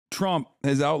Trump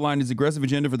has outlined his aggressive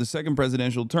agenda for the second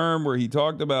presidential term, where he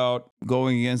talked about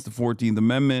going against the 14th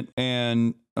Amendment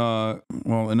and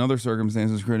well, in other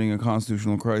circumstances, creating a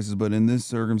constitutional crisis. But in this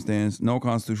circumstance, no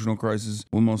constitutional crisis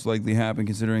will most likely happen,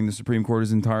 considering the Supreme Court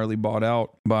is entirely bought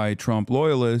out by Trump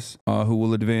loyalists who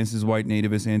will advance his white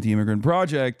nativist anti-immigrant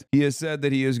project. He has said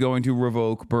that he is going to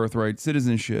revoke birthright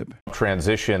citizenship.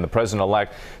 Transition. The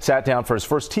president-elect sat down for his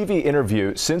first TV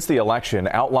interview since the election,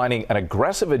 outlining an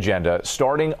aggressive agenda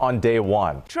starting on day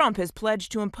one. Trump has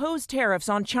pledged to impose tariffs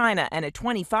on China and a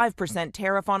 25%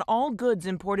 tariff on all goods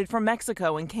imported from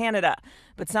Mexico and Canada.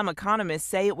 But some economists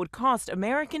say it would cost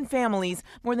American families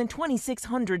more than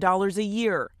 $2,600 a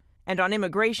year. And on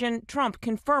immigration, Trump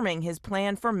confirming his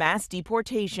plan for mass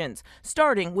deportations,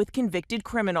 starting with convicted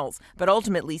criminals, but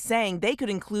ultimately saying they could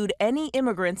include any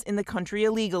immigrants in the country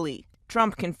illegally.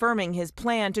 Trump confirming his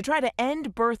plan to try to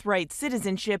end birthright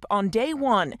citizenship on day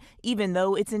one, even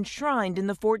though it's enshrined in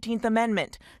the 14th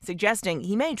Amendment, suggesting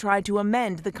he may try to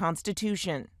amend the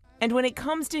Constitution. And when it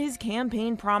comes to his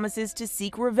campaign promises to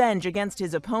seek revenge against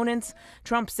his opponents,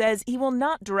 Trump says he will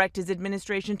not direct his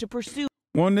administration to pursue.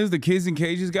 One is the kids in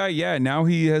cages guy. Yeah, now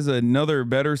he has another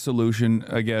better solution,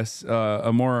 I guess, a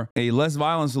less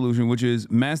violent solution, which is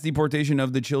mass deportation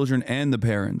of the children and the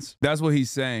parents. That's what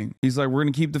he's saying. He's like, we're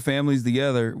going to keep the families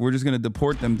together. We're just going to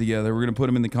deport them together. We're going to put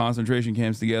them in the concentration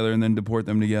camps together and then deport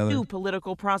them together. Two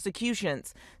political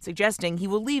prosecutions, suggesting he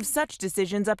will leave such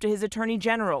decisions up to his attorney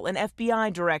general and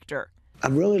FBI director.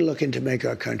 I'm really looking to make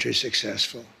our country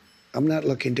successful. I'm not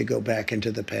looking to go back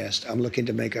into the past. I'm looking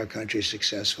to make our country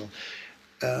successful.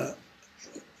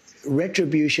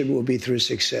 Retribution will be through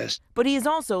success. But he is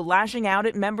also lashing out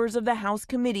at members of the House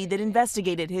committee that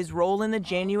investigated his role in the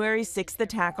January 6th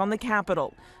attack on the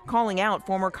Capitol, calling out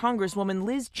former Congresswoman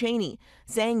Liz Cheney,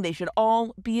 saying they should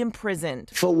all be imprisoned.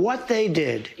 For what they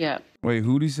did. Yeah. Wait,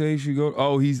 who did he say should go?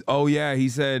 Oh, yeah, he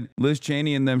said Liz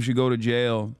Cheney and them should go to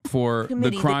jail for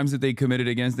the crimes that they committed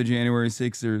against the January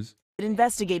 6ers.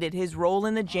 Investigated his role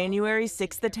in the January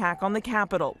 6th attack on the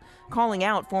Capitol, calling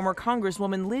out former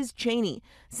Congresswoman Liz Cheney,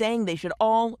 saying they should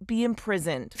all be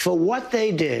imprisoned. For what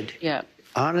they did, yeah.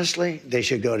 Honestly, they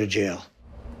should go to jail.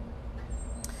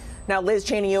 Now, Liz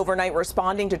Cheney overnight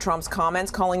responding to Trump's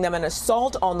comments, calling them an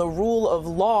assault on the rule of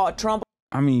law. Trump.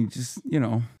 I mean, just,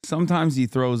 sometimes he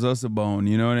throws us a bone,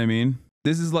 you know what I mean?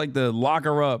 This is like the lock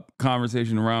her up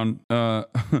conversation around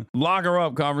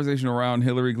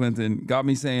Hillary Clinton. Got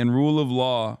me saying rule of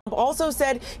law. Also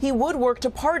said he would work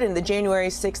to pardon the January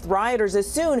 6th rioters as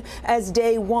soon as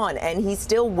day one, and he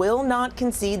still will not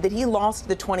concede that he lost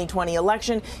the 2020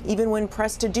 election, even when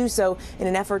pressed to do so in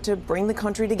an effort to bring the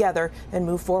country together and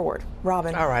move forward.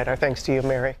 Robin. All right. Our thanks to you,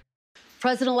 Mary.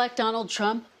 President-elect Donald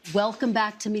Trump, welcome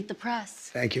back to Meet the Thank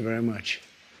Press. you very much.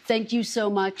 Thank you so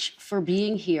much for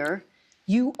being here.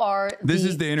 You are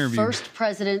the first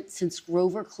president since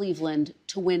Grover Cleveland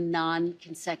to win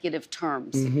non-consecutive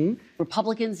terms. Mm-hmm.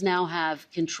 Republicans now have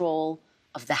control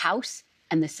of the House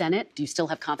and the Senate. Do you still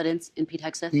have confidence in Pete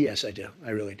Hegseth? Yes, I do.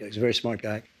 I really do. He's a very smart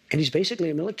guy. And he's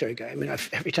basically a military guy. I mean,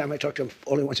 every time I talk to him,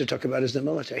 all he wants to talk about is the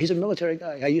military. He's a military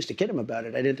guy. I used to kid him about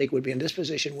it. I didn't think he would be in this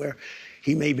position where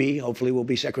he may be, hopefully will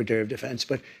be Secretary of Defense.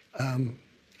 But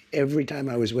every time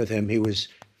I was with him, he was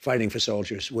fighting for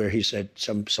soldiers, where he said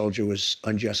some soldier was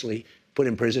unjustly put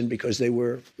in prison because they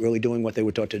were really doing what they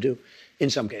were taught to do,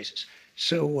 in some cases.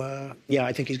 So, yeah,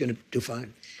 I think he's going to do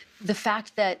fine. The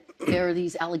fact that there are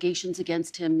these allegations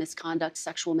against him, misconduct,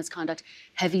 sexual misconduct,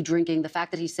 heavy drinking, the fact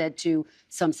that he said to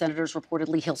some senators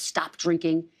reportedly he'll stop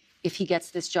drinking if he gets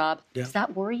this job, does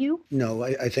that worry you? No,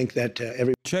 I think that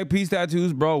every... Check peace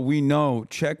tattoos, bro. We know.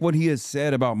 Check what he has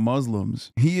said about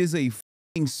Muslims. He is a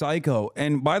f***ing psycho.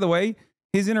 And by the way,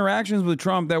 his interactions with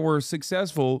Trump that were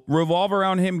successful revolve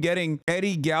around him getting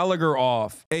Eddie Gallagher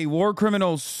off, a war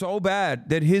criminal so bad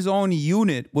that his own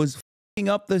unit was f***ing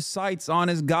up the sights on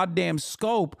his goddamn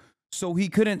scope so he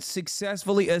couldn't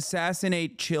successfully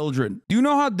assassinate children. Do you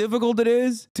know how difficult it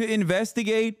is to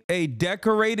investigate a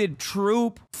decorated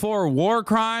troop for war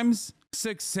crimes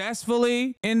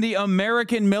successfully in the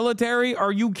American military?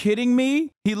 Are you kidding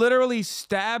me? He literally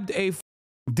stabbed a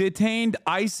detained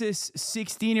ISIS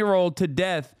 16-year-old to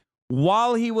death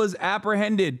while he was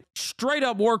apprehended. Straight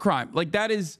up war crime. Like,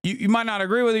 that is, you might not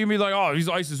agree with it. You'd be like, oh, he's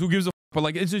ISIS, who gives a f? But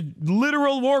like, it's a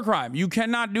literal war crime. You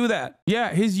cannot do that. Yeah,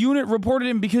 his unit reported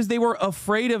him because they were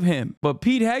afraid of him. But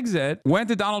Pete Hegseth went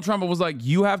to Donald Trump and was like,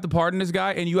 you have to pardon this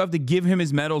guy and you have to give him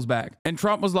his medals back. And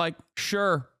Trump was like,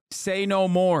 sure, Say no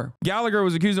more. Gallagher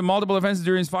was accused of multiple offenses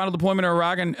during his final deployment in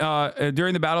Iraq and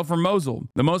during the battle for Mosul.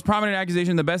 The most prominent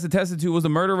accusation, the best attested to, was the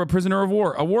murder of a prisoner of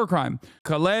war, a war crime.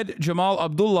 Khaled Jamal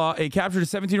Abdullah, a captured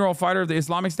 17-year-old fighter of the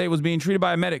Islamic State, was being treated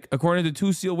by a medic. According to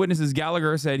 2 SEAL witnesses,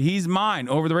 Gallagher said, "He's mine,"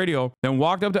 over the radio, then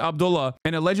walked up to Abdullah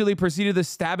and allegedly proceeded to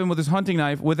stab him with his hunting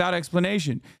knife without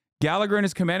explanation. Gallagher and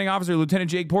his commanding officer,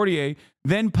 Lieutenant Jake Portier,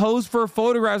 then posed for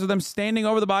photographs of them standing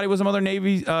over the body with some other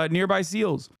Navy nearby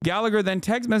SEALs. Gallagher then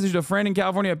text messaged a friend in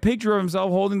California a picture of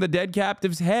himself holding the dead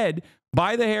captive's head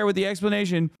by the hair with the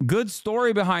explanation, "Good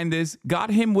story behind this, got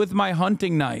him with my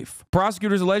hunting knife."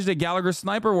 Prosecutors alleged that Gallagher's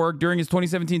sniper work during his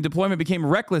 2017 deployment became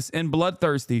reckless and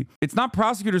bloodthirsty. It's not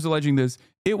prosecutors alleging this.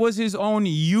 It was his own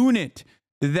unit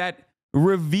that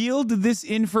revealed this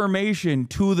information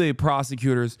to the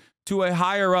prosecutors, to a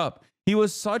higher up. He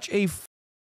was such a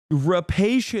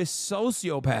rapacious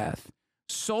sociopath,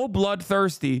 so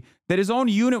bloodthirsty, that his own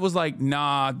unit was like,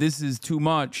 nah, this is too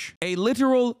much. A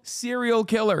literal serial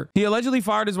killer. He allegedly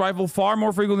fired his rifle far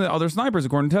more frequently than other snipers,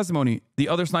 according to testimony. The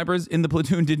other snipers in the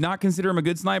platoon did not consider him a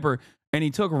good sniper, and he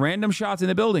took random shots in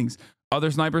the buildings. Other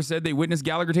snipers said they witnessed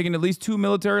Gallagher taking at least 2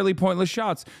 militarily pointless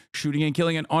shots, shooting and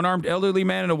killing an unarmed elderly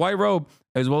man in a white robe,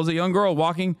 as well as a young girl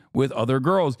walking with other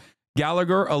girls.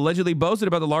 Gallagher allegedly boasted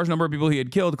about the large number of people he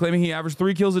had killed, claiming he averaged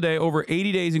 3 kills a day over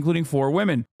 80 days, including 4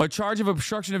 women. A charge of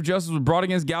obstruction of justice was brought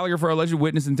against Gallagher for alleged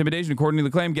witness intimidation. According to the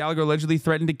claim, Gallagher allegedly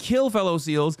threatened to kill fellow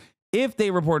SEALs if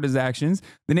they reported his actions.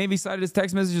 The Navy cited his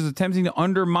text messages attempting to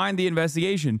undermine the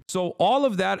investigation. So all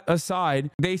of that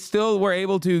aside, they still were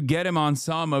able to get him on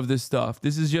some of this stuff.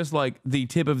 This is just like the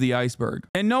tip of the iceberg.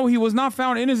 And no, he was not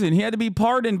found innocent. He had to be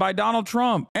pardoned by Donald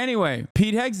Trump. Anyway,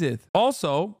 Pete Hegseth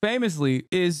also famously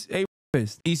is a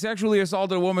rapist. He sexually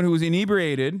assaulted a woman who was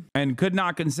inebriated and could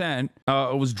not consent,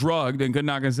 was drugged and could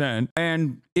not consent.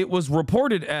 And it was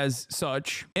reported as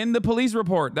such in the police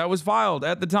report that was filed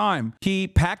at the time. He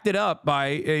packed it up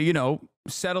by,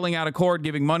 settling out of court,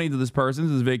 giving money to this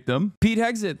person, this victim. Pete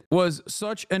Hegseth was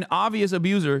such an obvious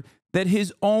abuser that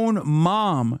his own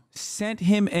mom sent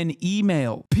him an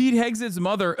email. Pete Hegseth's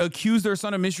mother accused her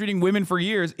son of mistreating women for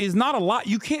years is not a lie.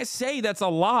 You can't say that's a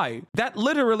lie. That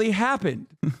literally happened.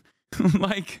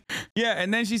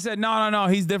 And then she said, no,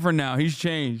 he's different now. He's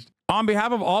changed. On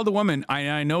behalf of all the women,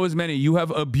 I know as many, you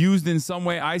have abused in some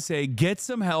way, I say, get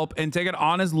some help and take an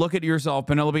honest look at yourself,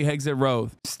 Penelope Hegseth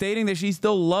wrote, stating that she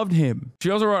still loved him. She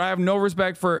also wrote, I have no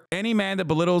respect for any man that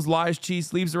belittles, lies, cheats,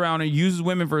 sleeps around, and uses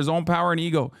women for his own power and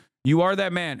ego. You are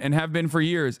that man and have been for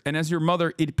years. And as your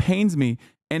mother, it pains me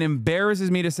and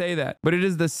embarrasses me to say that, but it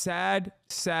is the sad,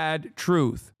 sad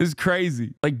truth. This is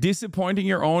crazy. Like, disappointing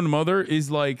your own mother is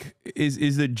a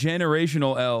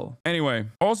generational L. Anyway,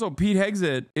 also Pete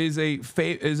Hegseth is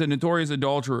a notorious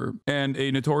adulterer and a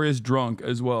notorious drunk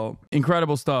as well.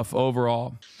 Incredible stuff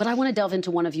overall. But I want to delve into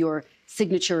one of your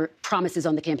signature promises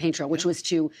on the campaign trail, which was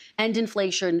to end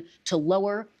inflation, to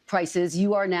lower prices.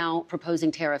 You are now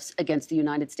proposing tariffs against the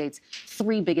United States'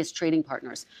 3 biggest trading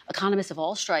partners. Economists of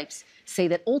all stripes say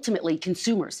that ultimately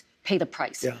consumers pay the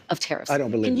price of tariffs. I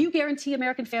don't believe Can you guarantee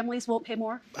American families won't pay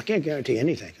more? I can't guarantee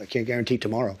anything. I can't guarantee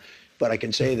tomorrow. But I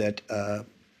can say that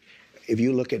if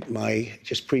you look at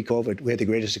just pre-COVID, we had the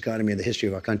greatest economy in the history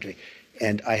of our country.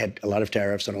 And I had a lot of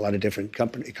tariffs on a lot of different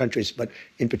countries, but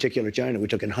in particular China. We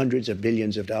took in hundreds of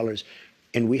billions of dollars,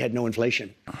 and we had no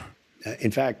inflation.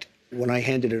 In fact, when I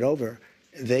handed it over,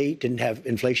 they didn't have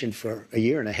inflation for a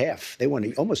year and a half. They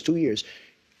wanted almost 2 years,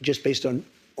 just based on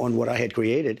what I had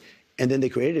created. And then they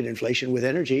created inflation with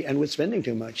energy and with spending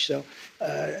too much. So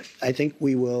I think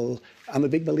I'm a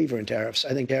big believer in tariffs.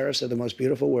 I think tariffs are the most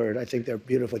beautiful word. I think they're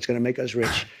beautiful. It's going to make us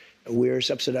rich. We're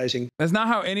subsidizing. That's not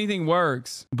how anything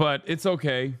works, but it's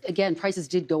okay. Again, prices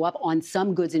did go up on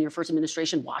some goods in your first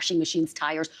administration, washing machines,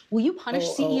 tires. Will you punish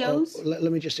CEOs? Let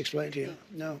me just explain to you.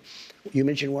 No. You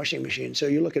mentioned washing machines. So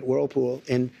you look at Whirlpool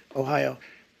in Ohio.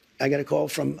 I got a call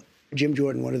from Jim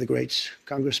Jordan, one of the greats,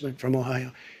 congressman from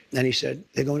Ohio. And he said,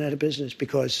 they're going out of business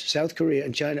because South Korea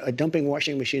and China are dumping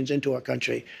washing machines into our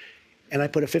country. And I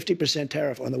put a 50%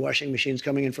 tariff on the washing machines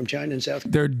coming in from China and South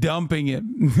Korea. They're dumping it.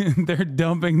 They're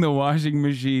dumping the washing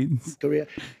machines. Korea.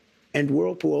 And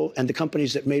Whirlpool and the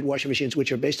companies that made washing machines,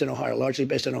 which are based in Ohio, largely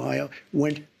based in Ohio,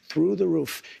 went through the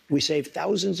roof. We saved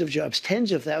thousands of jobs,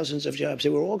 tens of thousands of jobs. They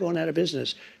were all going out of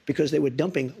business because they were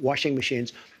dumping washing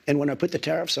machines. And when I put the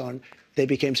tariffs on, they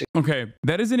became okay.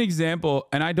 That is an example,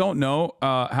 and I don't know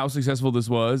how successful this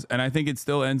was, and I think it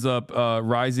still ends up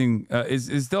rising.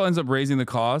 It still ends up raising the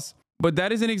cost. But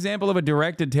that is an example of a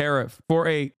directed tariff for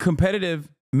a competitive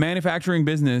manufacturing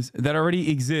business that already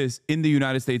exists in the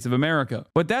United States of America.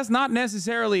 But that's not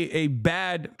necessarily a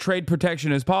bad trade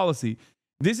protectionist policy.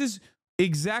 This is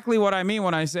exactly what I mean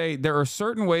when I say there are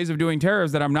certain ways of doing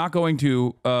tariffs that I'm not going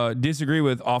to disagree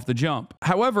with off the jump.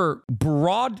 However,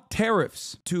 broad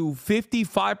tariffs to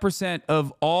 55%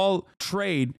 of all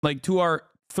trade, like to our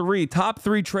top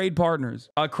three trade partners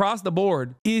across the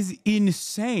board, is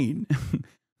insane.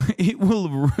 It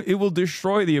will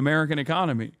destroy the American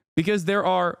economy. Because there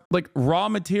are like raw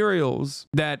materials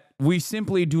that we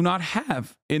simply do not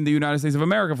have in the United States of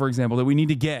America, for example, that we need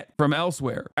to get from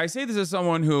elsewhere. I say this as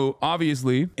someone who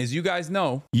obviously, as you guys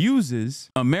know,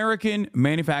 uses American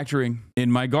manufacturing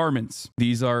in my garments.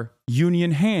 These are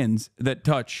union hands that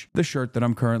touch the shirt that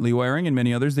I'm currently wearing and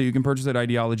many others that you can purchase at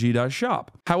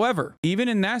ideology.shop. However, even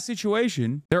in that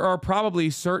situation, there are probably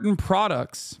certain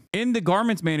products in the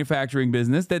garments manufacturing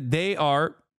business that they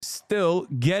are still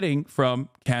getting from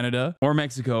Canada or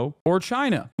Mexico or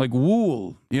China, like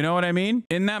wool. You know what I mean?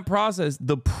 In that process,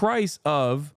 the price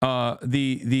of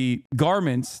the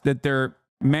garments that they're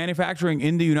manufacturing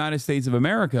in the United States of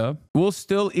America will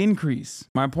still increase.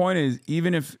 My point is,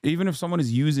 even if someone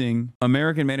is using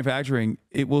American manufacturing,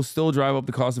 it will still drive up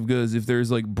the cost of goods if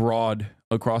there's like broad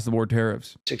across the board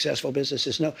tariffs. Successful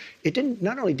businesses. No, it didn't.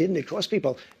 Not only didn't it cost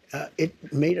people, it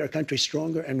made our country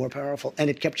stronger and more powerful, and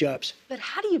it kept jobs. But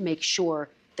how do you make sure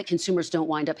that consumers don't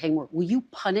wind up paying more? Will you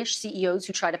punish CEOs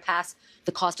who try to pass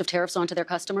the cost of tariffs on to their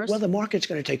customers? Well, the market's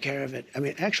going to take care of it. I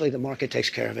mean, actually, the market takes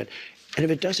care of it. And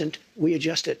if it doesn't, we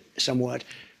adjust it somewhat.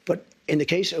 But in the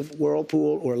case of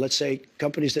Whirlpool, or let's say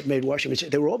companies that made washing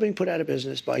machines, they were all being put out of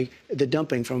business by the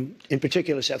dumping from, in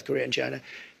particular, South Korea and China.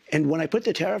 And when I put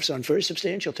the tariffs on, very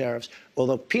substantial tariffs,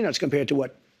 although peanuts compared to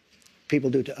what people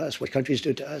do to us, what countries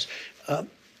do to us,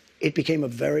 it became a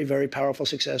very, very powerful,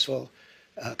 successful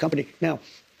company. Now,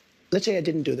 let's say I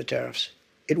didn't do the tariffs.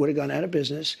 It would have gone out of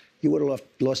business. You would have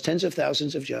lost tens of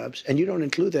thousands of jobs, and you don't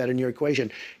include that in your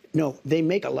equation. No, they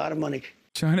make a lot of money.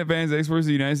 China bans exports to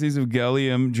the United States of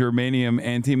gallium, germanium,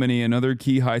 antimony, and other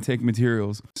key high-tech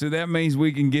materials. So that means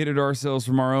we can get it ourselves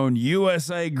from our own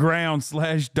USA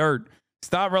ground/dirt.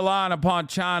 Stop relying upon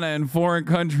China and foreign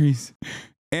countries.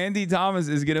 Andy Thomas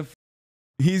is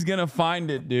he's gonna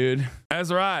find it, dude.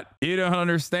 That's right. You don't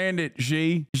understand it,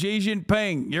 Xi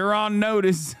Jinping. You're on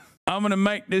notice. I'm gonna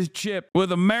make this chip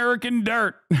with American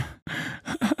dirt.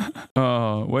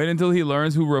 Wait until he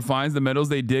learns who refines the metals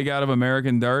they dig out of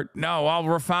American dirt. No, I'll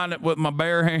refine it with my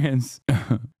bare hands.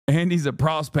 Andy's a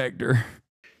prospector.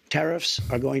 Tariffs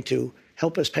are going to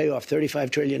help us pay off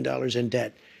 $35 trillion in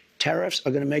debt. Tariffs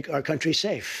are going to make our country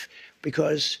safe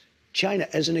because China,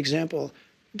 as an example,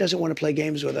 doesn't want to play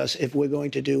games with us if we're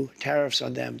going to do tariffs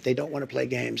on them. They don't want to play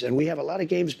games. And we have a lot of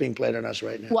games being played on us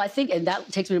right now. Well, I think, and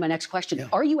that takes me to my next question. Yeah.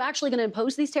 Are you actually going to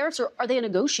impose these tariffs, or are they a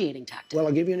negotiating tactic? Well,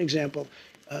 I'll give you an example.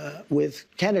 With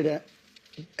Canada,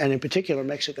 and in particular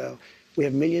Mexico, we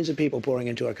have millions of people pouring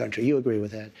into our country. You agree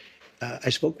with that? I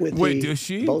spoke with does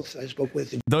she? Both. I spoke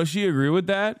with. Does she agree with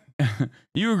that?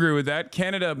 You agree with that?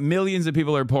 Canada, millions of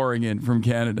people are pouring in from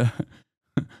Canada.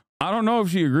 I don't know if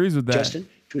she agrees with that. Justin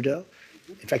Trudeau.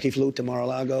 In fact, he flew to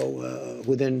Mar-a-Lago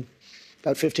within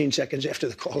about 15 seconds after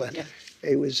the call in. Yeah.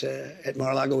 He was at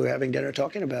Mar-a-Lago. We were having dinner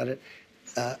talking about it.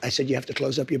 I said, you have to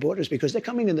close up your borders because they're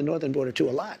coming in the northern border, too,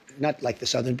 a lot. Not like the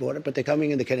southern border, but they're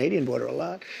coming in the Canadian border a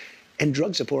lot. And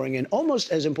drugs are pouring in.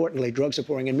 Almost as importantly, drugs are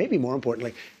pouring in, maybe more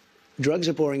importantly, drugs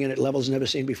are pouring in at levels never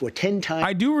seen before, 10 times.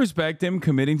 I do respect him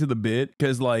committing to the bit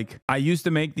because, like, I used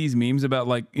to make these memes about,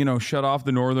 like, you know, shut off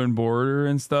the northern border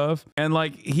and stuff. And,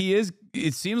 like, he is,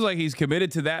 it seems like he's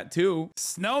committed to that, too.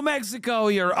 Snow Mexico,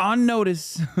 you're on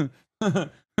notice.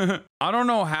 I don't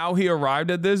know how he arrived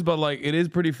at this, but like it is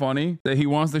pretty funny that he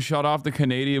wants to shut off the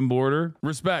Canadian border.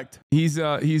 Respect. He's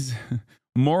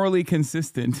morally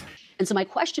consistent. And so my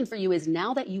question for you is,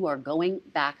 now that you are going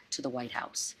back to the White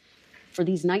House, for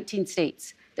these 19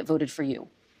 states that voted for you,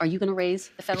 are you going to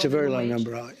raise the federal It's a very low wage?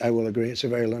 number. I will agree. It's a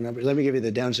very low number. Let me give you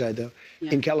the downside, though.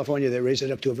 Yeah. In California, they raised it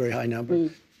up to a very high number.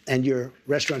 And your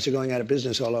restaurants are going out of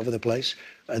business all over the place.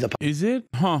 Is it?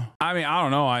 Huh. I mean, I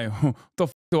don't know. What the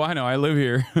f do I know? I live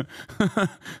here.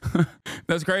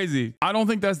 That's crazy. I don't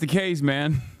think that's the case,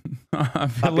 man.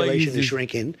 Population is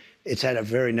shrinking. It's had a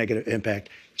very negative impact.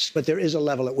 But there is a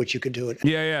level at which you could do it.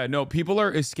 Yeah. No, people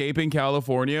are escaping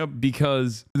California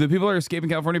because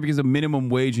the minimum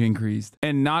wage increased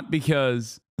and not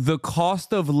because the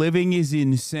cost of living is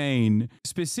insane.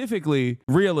 Specifically,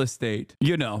 real estate.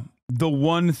 You know, the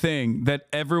one thing that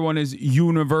everyone is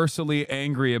universally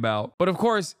angry about. But of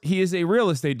course, he is a real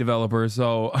estate developer,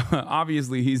 so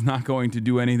obviously he's not going to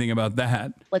do anything about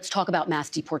that. Let's talk about mass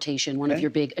deportation, one of your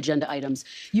big agenda items.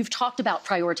 You've talked about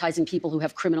prioritizing people who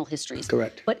have criminal histories.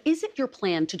 Correct. But is it your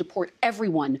plan to deport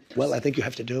everyone? Well, I think you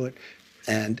have to do it.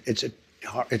 And it's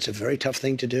a very tough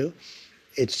thing to do.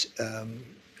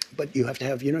 But you have to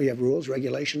have, you have rules,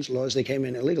 regulations, laws. They came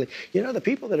in illegally. The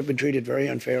people that have been treated very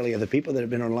unfairly are the people that have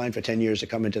been online for 10 years to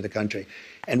come into the country.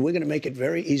 And we're going to make it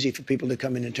very easy for people to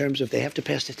come in terms of they have to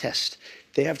pass the test.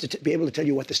 They have to be able to tell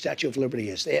you what the Statue of Liberty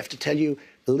is. They have to tell you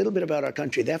a little bit about our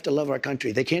country. They have to love our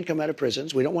country. They can't come out of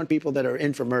prisons. We don't want people that are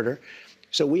in for murder.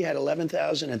 So we had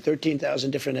 11,000 and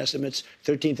 13,000 different estimates,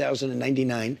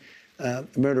 13,099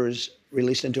 murderers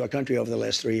released into our country over the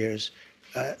last 3 years.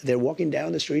 They're walking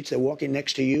down the streets. They're walking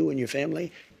next to you and your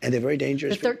family, and they're very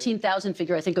dangerous. The 13,000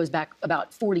 figure, I think, goes back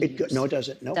about 40 years. No, it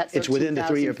doesn't. No, it's within the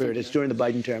 3-year period. It's during the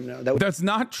Biden term. No, that's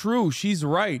not true. She's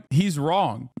right. He's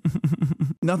wrong.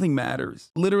 Nothing matters.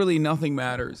 Literally nothing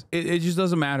matters. It just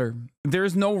doesn't matter.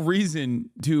 There's no reason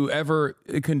to ever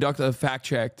conduct a fact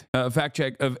check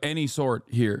of any sort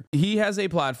here. He has a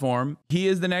platform. He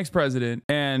is the next president,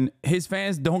 and his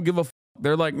fans don't give a f.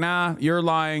 They're like, nah, you're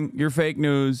lying. Your fake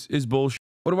news is bullshit.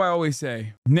 What do I always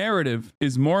say? Narrative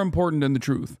is more important than the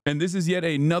truth. And this is yet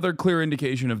another clear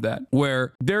indication of that,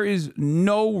 where there is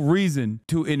no reason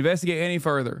to investigate any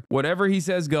further. Whatever he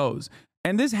says goes.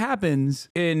 And this happens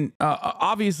in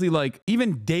obviously like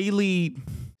even daily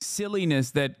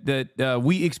silliness that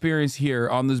we experience here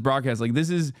on this broadcast. Like this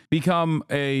has become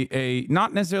a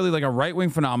not necessarily like a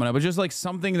right-wing phenomena, but just like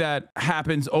something that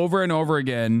happens over and over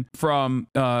again from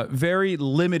very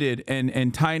limited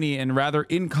and tiny and rather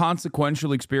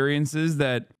inconsequential experiences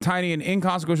that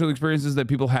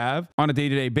people have on a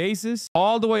day-to-day basis,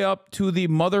 all the way up to the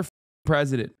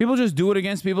president. People just do it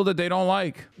against people that they don't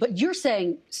like. But you're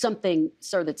saying something,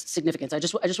 sir, that's significant. I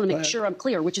just want to make sure I'm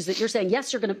clear, which is that you're saying,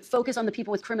 yes, you're going to focus on the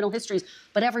people with criminal histories,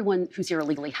 but everyone who's here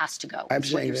illegally has to go. I'm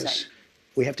saying this.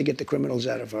 We have to get the criminals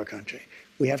out of our country.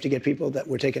 We have to get people that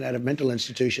were taken out of mental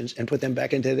institutions and put them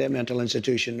back into their mental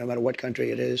institution, no matter what country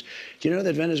it is. Do you know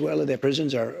that Venezuela, their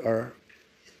prisons are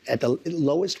at the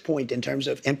lowest point in terms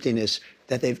of emptiness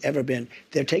that they've ever been?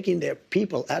 They're taking their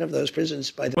people out of those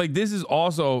prisons like this is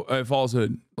also a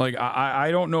falsehood. Like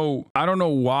I don't know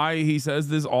why he says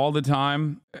this all the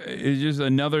time. It's just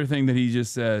another thing that he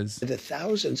just says. The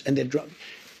thousands, and they're drunk.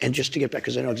 And just to get back,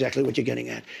 because I know exactly what you're getting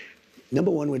at.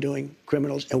 Number one, we're doing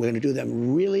criminals, and we're going to do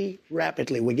them really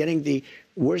rapidly. We're getting the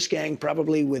worst gang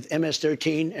probably with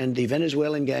MS-13, and the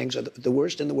Venezuelan gangs are the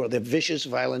worst in the world. They're vicious,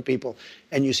 violent people.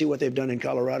 And you see what they've done in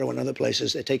Colorado and other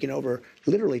places. They're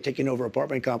literally taking over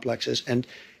apartment complexes. And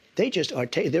they just are,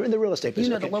 they're in the real estate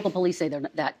business. The local police say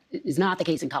that is not the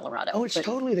case in Colorado. Oh, it's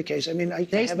totally the case. I mean, you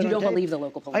don't believe the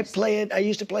local police. I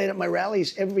used to play it at my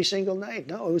rallies every single night.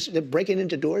 No, they're breaking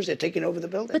into doors. They're taking over the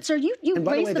building. But sir, you and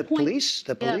by the way, the point.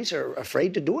 The police are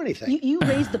afraid to do anything. You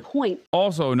raised the point.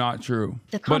 Also not true.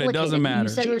 But it doesn't matter.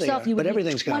 You said yourself, but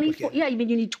everything's complicated. Yeah, you mean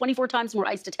you need 24 times more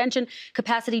ICE detention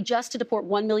capacity just to deport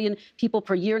 1 million people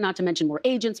per year, not to mention more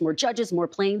agents, more judges, more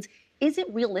planes. Is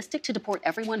it realistic to deport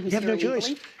everyone who's here illegally? You have no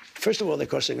choice. First of all, they're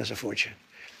costing us a fortune.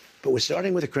 But we're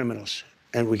starting with the criminals,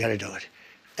 and we got to do it.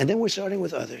 And then we're starting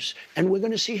with others, and we're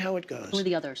going to see how it goes. Who are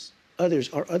the others?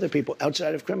 Others are other people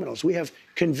outside of criminals. We have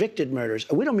convicted murders.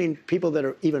 We don't mean people that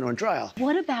are even on trial.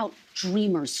 What about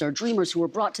dreamers, sir? Dreamers who were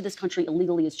brought to this country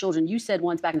illegally as children. You said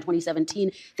once back in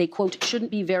 2017, they, quote,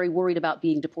 shouldn't be very worried about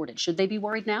being deported. Should they be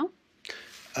worried now?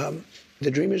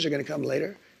 The dreamers are going to come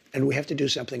later. And we have to do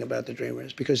something about the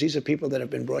dreamers, because these are people that have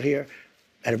been brought here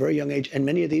at a very young age. And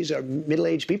many of these are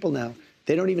middle-aged people now.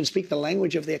 They don't even speak the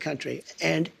language of their country.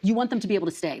 And you want them to be able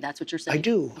to stay. That's what you're saying. I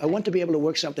do. Okay. I want to be able to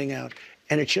work something out.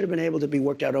 And it should have been able to be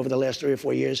worked out over the last 3 or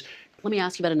 4 years. Let me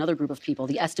ask you about another group of people,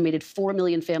 the estimated 4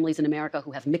 million families in America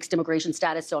who have mixed immigration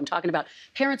status. So I'm talking about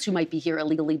parents who might be here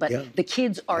illegally, but the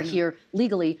kids are here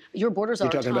legally. Your borders are.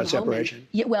 You're talking about separation.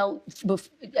 Yeah, well,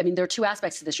 I mean, there are two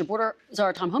aspects to this. Your borders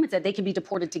are, Tom Homan said, they can be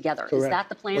deported together. Correct. Is that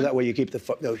the plan? Well, that way you keep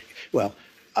well,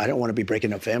 I don't want to be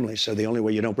breaking up families. So the only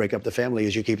way you don't break up the family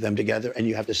is you keep them together, and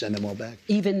you have to send them all back.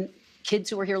 Even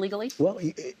kids who are here legally? Well,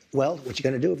 what you're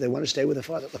going to do if they want to stay with the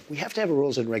father? Look, we have to have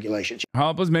rules and regulations.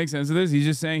 Help us make sense of this. He's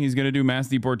just saying he's going to do mass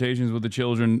deportations with the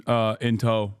children in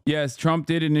tow. Yes, Trump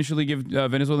did initially give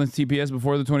Venezuelans TPS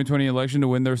before the 2020 election to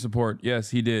win their support.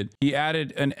 Yes, he did. He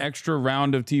added an extra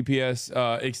round of TPS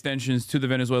extensions to the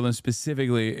Venezuelans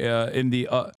specifically in the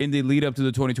lead up to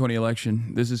the 2020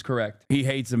 election. This is correct. He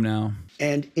hates them now.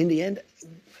 And in the end,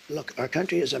 look, our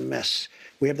country is a mess.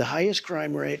 We have the highest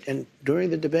crime rate, and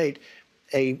during the debate,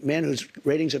 a man whose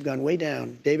ratings have gone way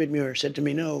down, David Muir, said to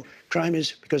me, no, crime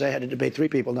is, because I had to debate 3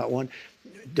 people, not one.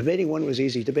 Debating 1 was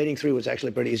easy. Debating 3 was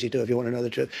actually pretty easy, too, if you want to know the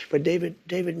truth. But David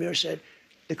Muir said,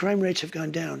 the crime rates have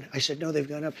gone down. I said, no, they've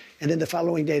gone up. And then the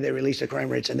following day, they released the crime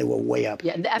rates, and they were way up.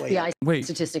 Yeah, the FBI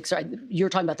statistics. Right? You're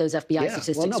talking about those FBI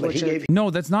statistics. Well, no, but no,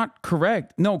 that's not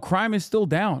correct. No, crime is still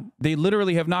down. They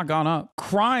literally have not gone up.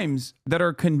 Crimes that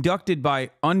are conducted by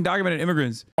undocumented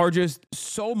immigrants are just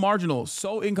so marginal,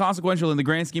 so inconsequential in the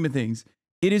grand scheme of things.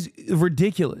 It is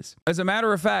ridiculous. As a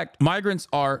matter of fact, migrants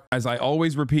are, as I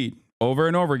always repeat over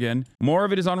and over again, more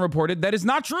of it is unreported. That is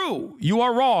not true. You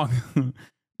are wrong.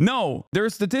 No, there are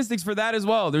statistics for that as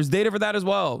well. There's data for that as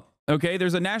well. Okay,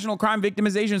 there's a national crime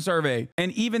victimization survey.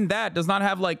 And even that does not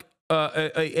have like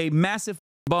a massive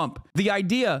bump. The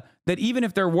idea that even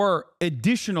if there were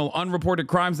additional unreported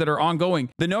crimes that are ongoing,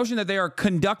 the notion that they are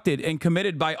conducted and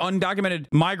committed by undocumented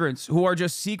migrants who are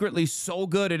just secretly so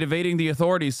good at evading the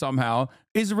authorities somehow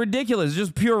is ridiculous. It's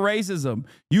just pure racism.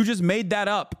 You just made that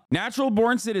up. Natural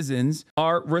born citizens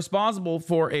are responsible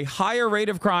for a higher rate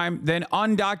of crime than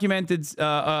undocumented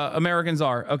Americans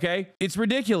are. Okay, it's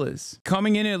ridiculous.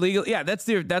 Coming in illegally, yeah, that's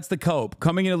the cope.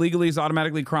 Coming in illegally is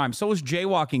automatically crime. So is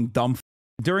jaywalking, dumb.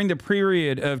 During the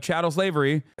period of chattel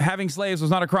slavery, having slaves was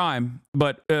not a crime,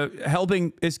 but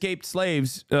helping escaped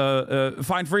slaves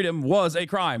find freedom was a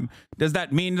crime. Does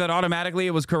that mean that automatically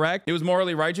it was correct? It was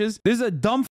morally righteous? This is a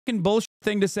dumb fucking bullshit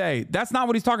thing to say. That's not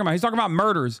what he's talking about. He's talking about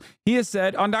murders. He has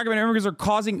said undocumented immigrants are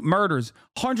causing murders,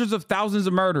 hundreds of thousands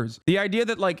of murders. The idea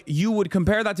that like you would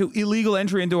compare that to illegal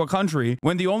entry into a country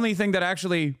when the only thing that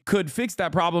actually could fix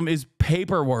that problem is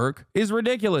paperwork is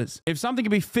ridiculous. If something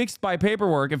can be fixed by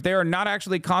paperwork, if they are not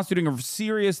actually constituting a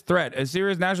serious threat, a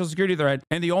serious national security threat,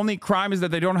 and the only crime is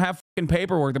that they don't have fucking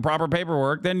paperwork, the proper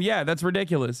paperwork, then yeah, that's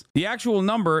ridiculous. The actual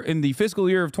number in the fiscal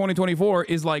year of 2024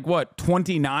 is like what,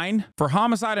 29 for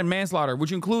homicide and manslaughter,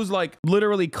 which includes like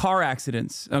literally car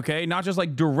accidents. Okay, not just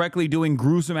like directly doing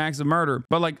gruesome acts of murder,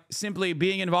 but like simply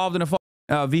being involved in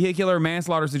a vehicular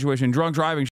manslaughter situation, drunk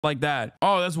driving, shit like that.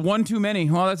 Oh, that's one too many.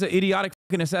 Well, that's an idiotic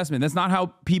fucking assessment. That's not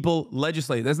how people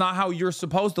legislate. That's not how you're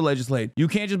supposed to legislate. You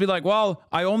can't just be like, well,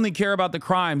 I only care about the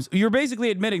crimes. You're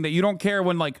basically admitting that you don't care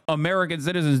when like American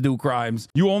citizens do crimes.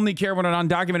 You only care when an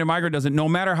undocumented migrant does it, no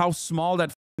matter how small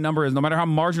that number is, no matter how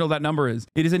marginal that number is.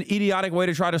 It is an idiotic way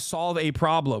to try to solve a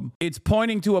problem. It's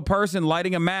pointing to a person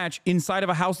lighting a match inside of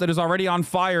a house that is already on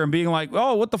fire and being like,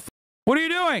 oh, what the f? What are you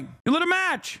doing? You lit a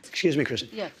match. Excuse me, Kristen.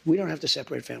 Yeah. We don't have to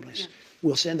separate families. Yeah.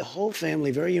 We'll send the whole family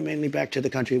very humanely back to the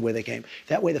country where they came.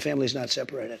 That way the family's not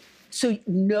separated. So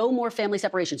no more family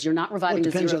separations. You're not reviving the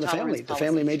zero tolerance policy. It depends on the family. The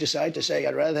family may decide to say,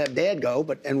 I'd rather have dad go,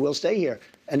 and we'll stay here.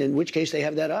 And in which case they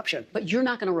have that option. But you're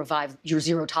not going to revive your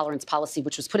zero tolerance policy,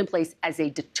 which was put in place as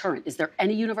a deterrent. Is there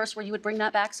any universe where you would bring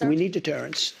that back, sir? We need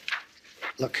deterrence.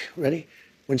 Look, ready?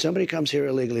 When somebody comes here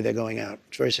illegally, they're going out.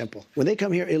 It's very simple. When they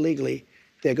come here illegally,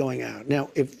 they're going out. Now,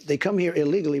 if they come here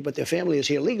illegally, but their family is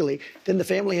here legally, then the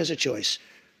family has a choice.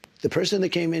 The person that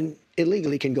came in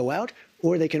illegally can go out,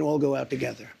 or they can all go out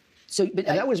together. So, and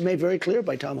that was made very clear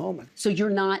by Tom Homan. So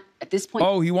you're not, at this point...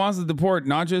 Oh, he wants to deport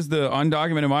not just the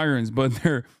undocumented migrants, but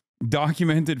their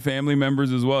documented family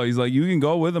members as well. He's like, you can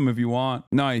go with them if you want.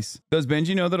 Nice. Does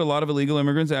Benji know that a lot of illegal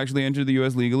immigrants actually enter the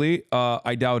U.S. legally?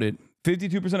 I doubt it.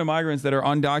 52% of migrants that are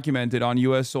undocumented on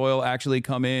U.S. soil actually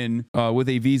come in with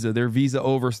a visa. They're visa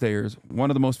overstayers.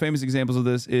 One of the most famous examples of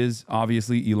this is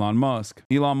obviously Elon Musk.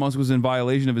 Elon Musk was in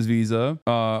violation of his visa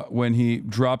when he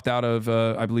dropped out of,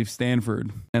 I believe,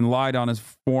 Stanford and lied on his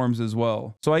forms as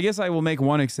well. So I guess I will make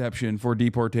one exception for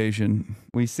deportation.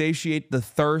 We satiate the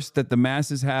thirst that the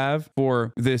masses have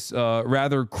for this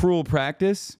rather cruel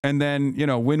practice. And then, you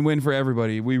know, win-win for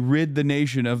everybody. We rid the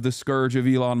nation of the scourge of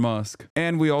Elon Musk.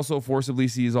 And we also forcibly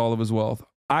seize all of his wealth.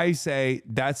 I say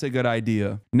that's a good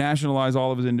idea. Nationalize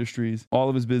all of his industries, all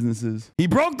of his businesses. He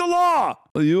broke the law.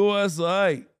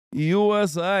 USA.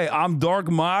 USA. I'm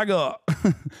Dark MAGA.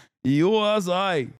 USA.